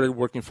first started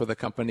working for the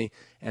company,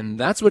 and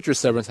that's what your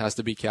severance has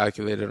to be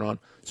calculated on.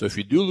 So if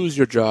you do lose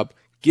your job,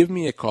 give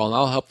me a call, and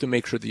I'll help to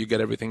make sure that you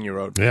get everything you're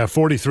owed. Yeah,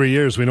 43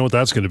 years. We know what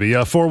that's going to be.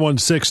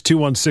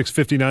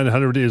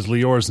 416-216-5900 is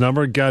Lior's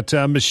number. Got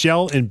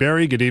Michelle in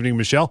Barrie. Good evening,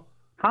 Michelle.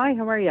 Hi,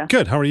 how are you?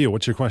 Good. How are you?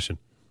 What's your question?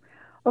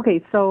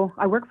 Okay, so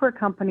I work for a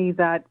company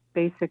that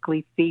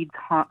basically feeds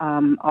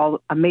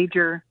a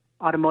major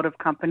automotive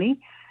company,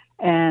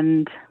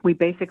 and we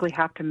basically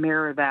have to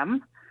mirror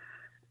them.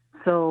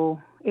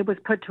 So it was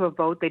put to a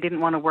vote. They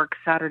didn't want to work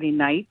Saturday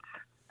nights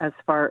as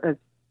far as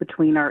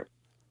between our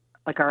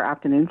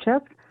afternoon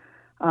shift.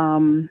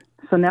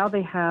 So now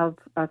they have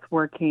us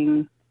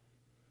working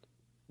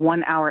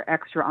 1 hour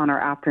extra on our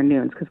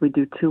afternoons because we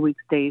do 2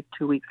 weeks days,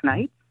 2 weeks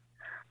nights.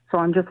 So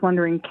I'm just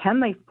wondering, can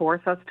they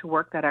force us to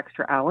work that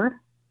extra hour?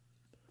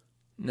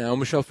 Now,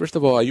 Michelle, first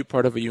of all, are you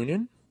part of a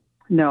union?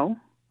 No.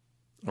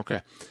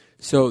 Okay.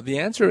 So the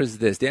answer is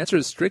this. The answer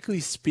is, strictly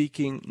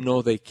speaking,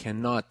 no, they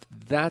cannot.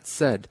 That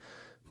said,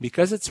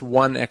 because it's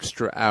 1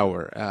 extra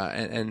hour,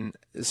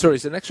 sorry,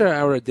 it's an extra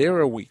hour a day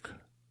or a week?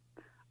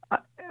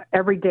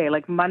 Every day,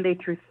 like Monday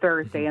through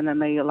Thursday, and then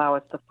they allow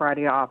us the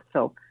Friday off.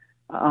 So,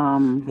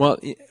 well,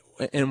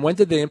 and when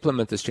did they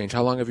implement this change?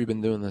 How long have you been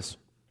doing this?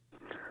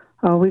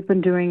 We've been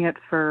doing it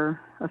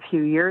for a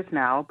few years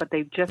now, but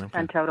they just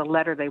sent out a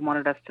letter they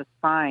wanted us to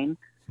sign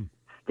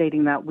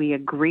stating that we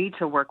agree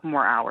to work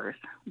more hours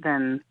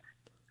than,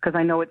 because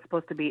I know it's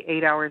supposed to be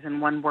 8 hours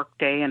in one work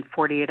day and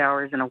 48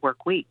 hours in a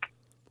work week.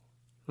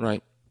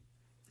 Right.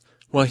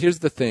 Well, here's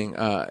the thing.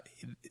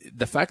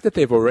 The fact that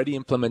they've already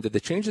implemented, the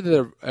change that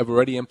they've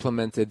already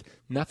implemented,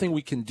 nothing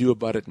we can do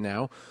about it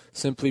now,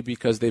 simply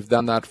because they've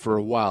done that for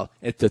a while.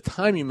 At the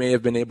time, you may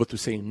have been able to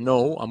say,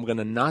 no, I'm going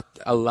to not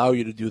allow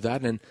you to do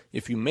that. And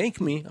if you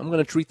make me, I'm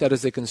going to treat that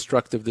as a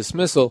constructive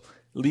dismissal,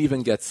 leave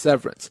and get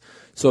severance.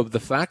 So the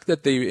fact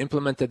that they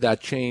implemented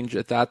that change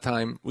at that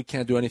time, we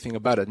can't do anything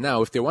about it.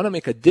 Now, if they want to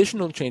make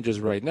additional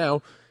changes right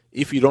now,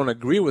 if you don't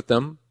agree with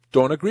them,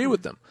 don't agree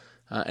with them.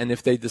 And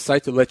if they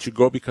decide to let you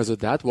go because of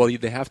that, well,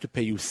 they have to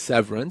pay you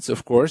severance,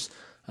 of course,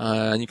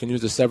 and you can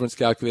use the severance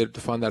calculator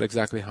to find out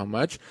exactly how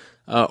much.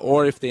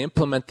 Or if they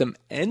implement them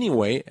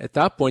anyway, at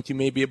that point, you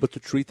may be able to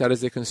treat that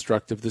as a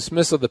constructive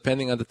dismissal,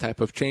 depending on the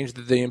type of change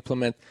that they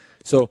implement.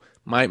 So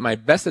my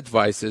best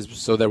advice is,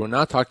 so that we're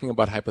not talking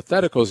about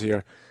hypotheticals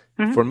here,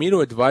 for me to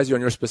advise you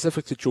on your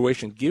specific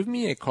situation, give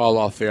me a call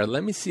off air.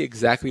 Let me see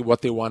exactly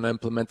what they want to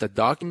implement, the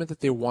document that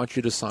they want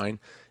you to sign,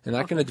 and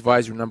I can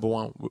advise you, number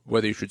one,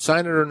 whether you should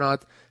sign it or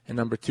not, and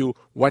number two,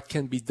 what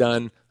can be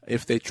done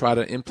if they try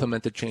to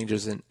implement the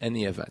changes in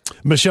any event.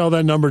 Michelle,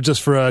 that number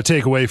just for a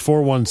takeaway,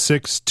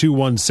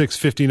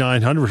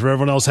 416-216-5900. For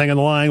everyone else hanging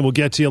the line, we'll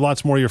get to you.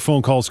 Lots more of your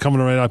phone calls coming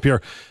right up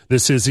here.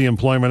 This is the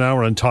Employment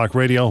Hour on Talk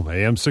Radio,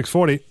 AM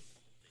 640.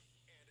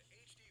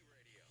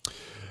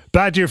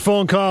 Back to your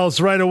phone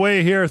calls right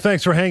away here.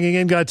 Thanks for hanging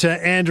in. Got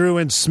to Andrew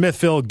in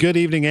Smithville. Good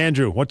evening,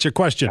 Andrew. What's your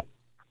question?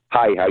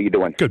 Hi, how you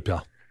doing? Good,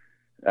 pal.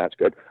 That's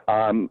good.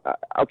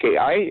 Okay,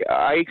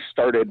 I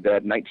started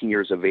at 19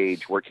 years of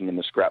age working in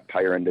the scrap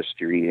tire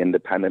industry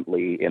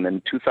independently, and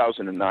in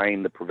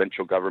 2009, the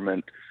provincial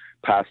government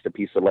passed a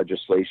piece of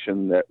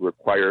legislation that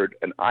required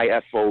an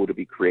IFO to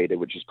be created,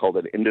 which is called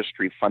an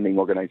industry funding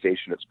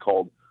organization. It's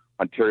called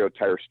Ontario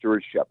Tire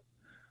Stewardship.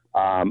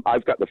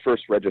 I've got the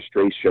first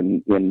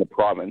registration in the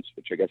province,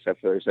 which I guess if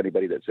there's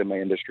anybody that's in my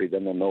industry,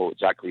 then they'll know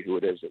exactly who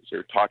it is that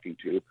they're talking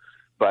to.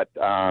 But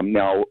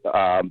now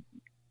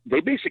they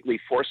basically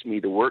forced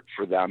me to work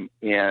for them.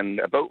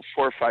 And about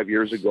 4 or 5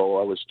 years ago,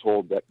 I was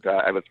told that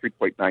I have a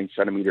 3.9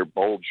 centimeter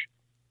bulge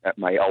at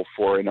my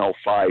L4 and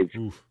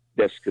L5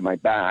 disc in my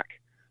back.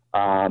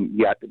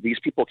 Yet these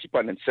people keep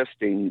on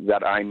insisting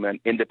that I'm an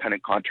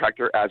independent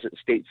contractor, as it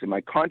states in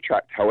my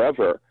contract.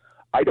 However,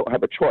 I don't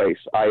have a choice.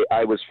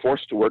 I was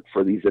forced to work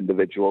for these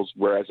individuals,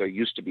 whereas I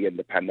used to be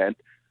independent.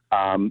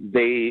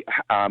 They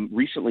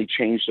recently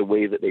changed the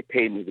way that they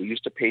pay me. They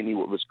used to pay me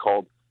what was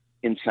called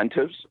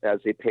incentives, as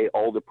they pay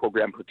all the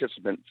program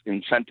participants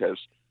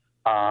incentives.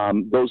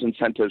 Those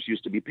incentives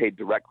used to be paid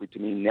directly to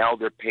me. Now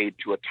they're paid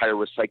to a tire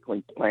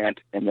recycling plant,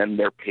 and then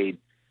they're paid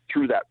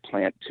through that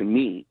plant to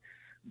me.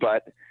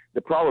 But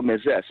the problem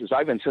is this, is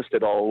I've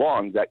insisted all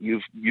along that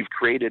you've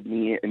created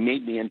me and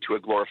made me into a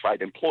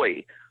glorified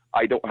employee.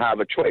 I don't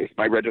have a choice.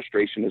 My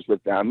registration is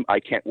with them. I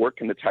can't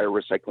work in the tire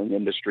recycling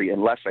industry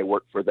unless I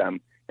work for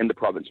them in the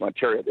province of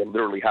Ontario. They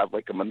literally have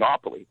like a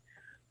monopoly.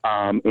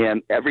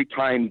 And every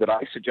time that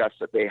I suggest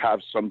that they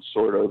have some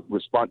sort of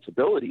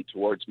responsibility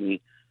towards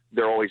me,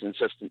 they're always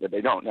insistent that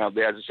they don't. Now, as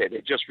I say,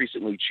 they just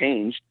recently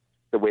changed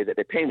the way that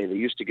they pay me. They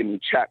used to give me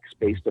checks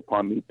based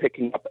upon me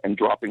picking up and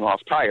dropping off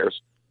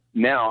tires.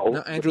 Now,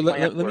 Andrew,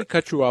 let me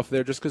cut you off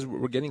there just because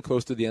we're getting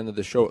close to the end of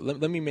the show.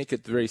 Let me make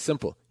it very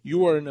simple.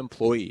 You are an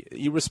employee,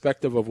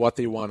 irrespective of what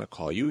they want to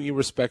call you,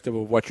 irrespective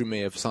of what you may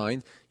have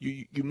signed.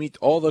 You meet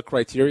all the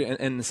criteria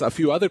and a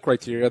few other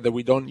criteria that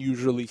we don't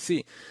usually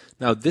see.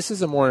 Now, this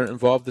is a more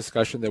involved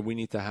discussion that we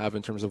need to have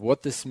in terms of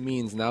what this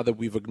means now that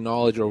we've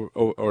acknowledged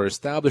or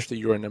established that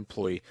you're an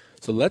employee.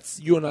 So let's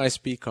you and I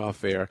speak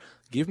off air.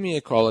 Give me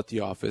a call at the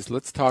office.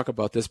 Let's talk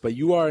about this. But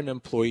you are an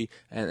employee,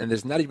 and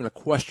there's not even a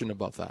question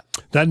about that.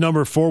 That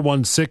number,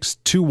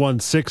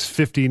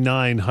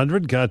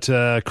 416-216-5900. Got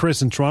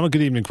Chris in Toronto.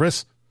 Good evening,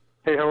 Chris.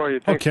 Hey, how are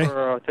you? Thanks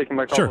for taking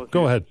my call. Sure,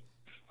 go ahead.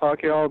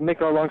 Okay, I'll make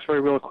a long story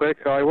real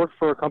quick. I worked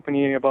for a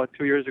company about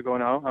 2 years ago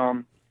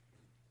now.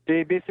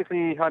 They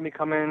basically had me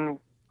come in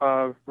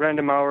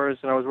random hours,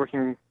 and I was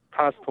working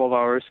past 12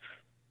 hours,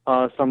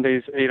 some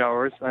days 8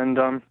 hours. And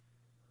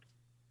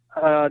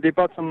they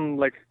brought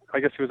some, I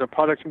guess he was a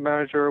product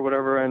manager or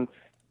whatever, and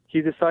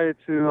he decided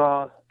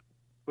to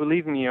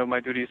relieve me of my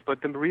duties.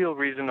 But the real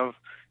reason of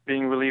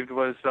being relieved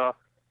was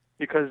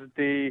because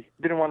they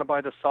didn't want to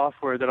buy the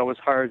software that I was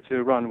hired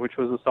to run, which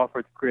was the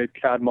software to create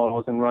CAD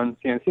models and run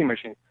CNC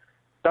machines.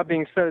 That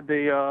being said,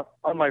 they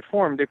on my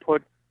form, they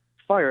put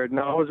fired.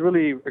 Now, I was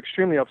really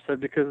extremely upset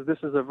because this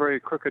is a very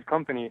crooked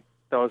company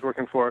that I was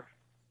working for,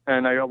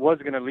 and I was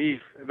going to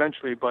leave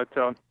eventually, but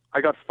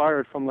I got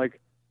fired from,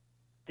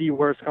 the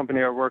worst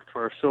company I worked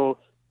for. So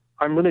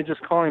I'm really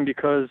just calling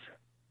because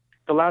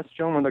the last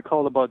gentleman that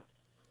called about,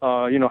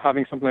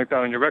 having something like that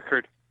on your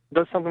record,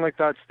 does something like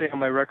that stay on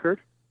my record?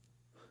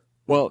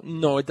 Well,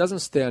 no, it doesn't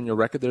stay on your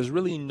record. There's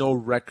really no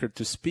record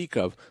to speak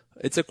of.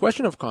 It's a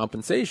question of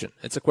compensation.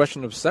 It's a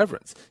question of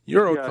severance.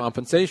 You're owed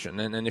compensation.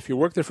 And if you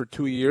work there for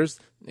 2 years,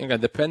 again,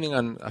 depending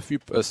on a few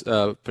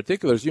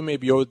particulars, you may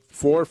be owed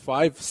 4,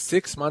 5,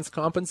 6 months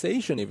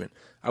compensation even.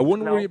 I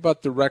wouldn't worry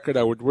about the record.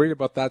 I would worry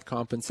about that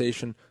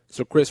compensation.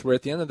 So, Chris, we're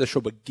at the end of the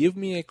show, but give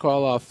me a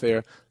call off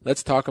air.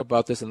 Let's talk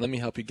about this, and let me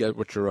help you get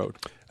what you're owed.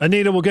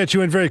 Anita, we'll get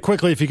you in very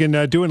quickly. If you can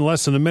do it in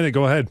less than a minute,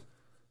 go ahead.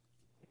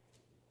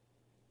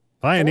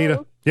 Hi, Anita.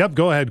 Hello? Yep,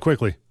 go ahead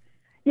quickly.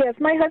 Yes,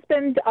 my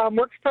husband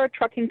works for a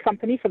trucking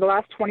company for the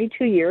last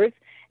 22 years,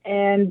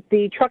 and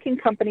the trucking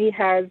company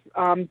has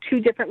 2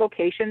 different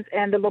locations,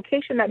 and the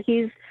location that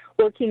he's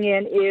working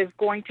in is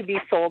going to be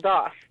sold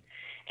off,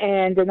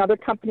 and another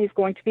company is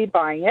going to be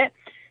buying it.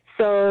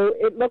 So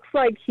it looks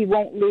like he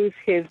won't lose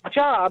his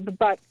job,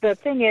 but the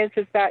thing is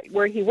that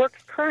where he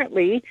works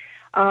currently,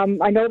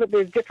 I know that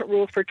there's different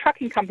rules for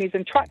trucking companies,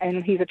 and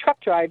he's a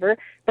truck driver,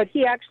 but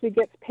he actually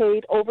gets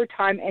paid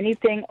overtime,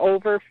 anything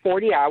over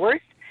 40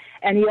 hours.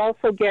 And he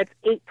also gets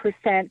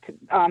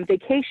 8%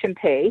 vacation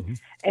pay.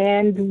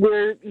 And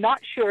we're not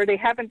sure. They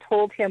haven't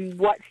told him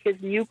what his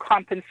new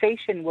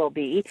compensation will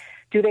be.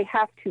 Do they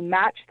have to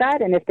match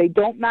that? And if they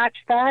don't match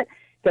that,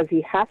 does he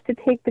have to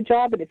take the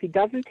job? And if he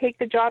doesn't take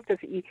the job, does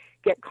he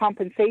get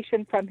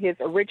compensation from his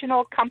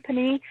original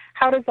company?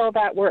 How does all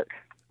that work?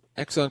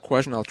 Excellent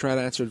question. I'll try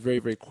to answer it very,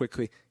 very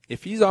quickly.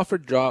 If he's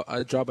offered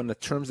a job on the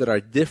terms that are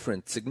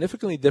different,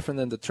 significantly different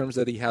than the terms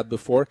that he had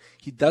before,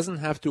 he doesn't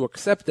have to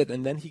accept it,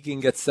 and then he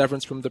can get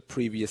severance from the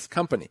previous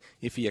company.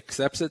 If he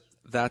accepts it,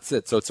 that's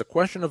it. So it's a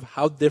question of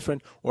how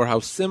different or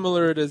how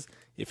similar it is.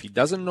 If he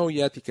doesn't know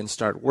yet, he can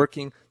start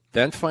working,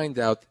 then find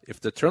out.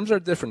 If the terms are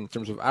different in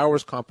terms of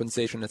hours,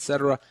 compensation,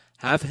 etc.,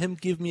 have him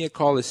give me a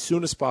call as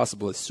soon as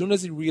possible, as soon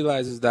as he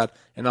realizes that,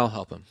 and I'll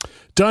help him.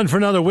 Done for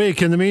another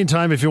week. In the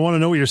meantime, if you want to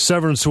know what your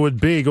severance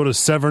would be, go to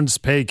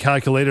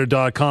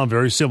severancepaycalculator.com.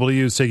 Very simple to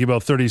use, take you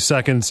about 30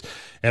 seconds.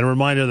 And a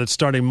reminder that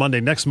starting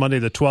next Monday,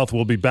 the 12th,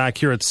 we'll be back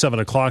here at 7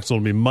 o'clock. So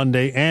it'll be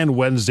Monday and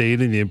Wednesday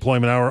evening, the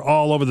Employment Hour,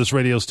 all over this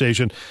radio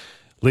station.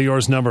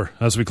 Lior's number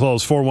as we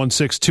close,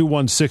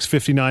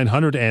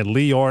 416-216-5900, and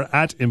Lior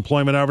at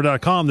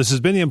employmenthour.com. This has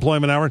been the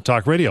Employment Hour,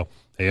 Talk Radio,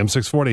 AM 640.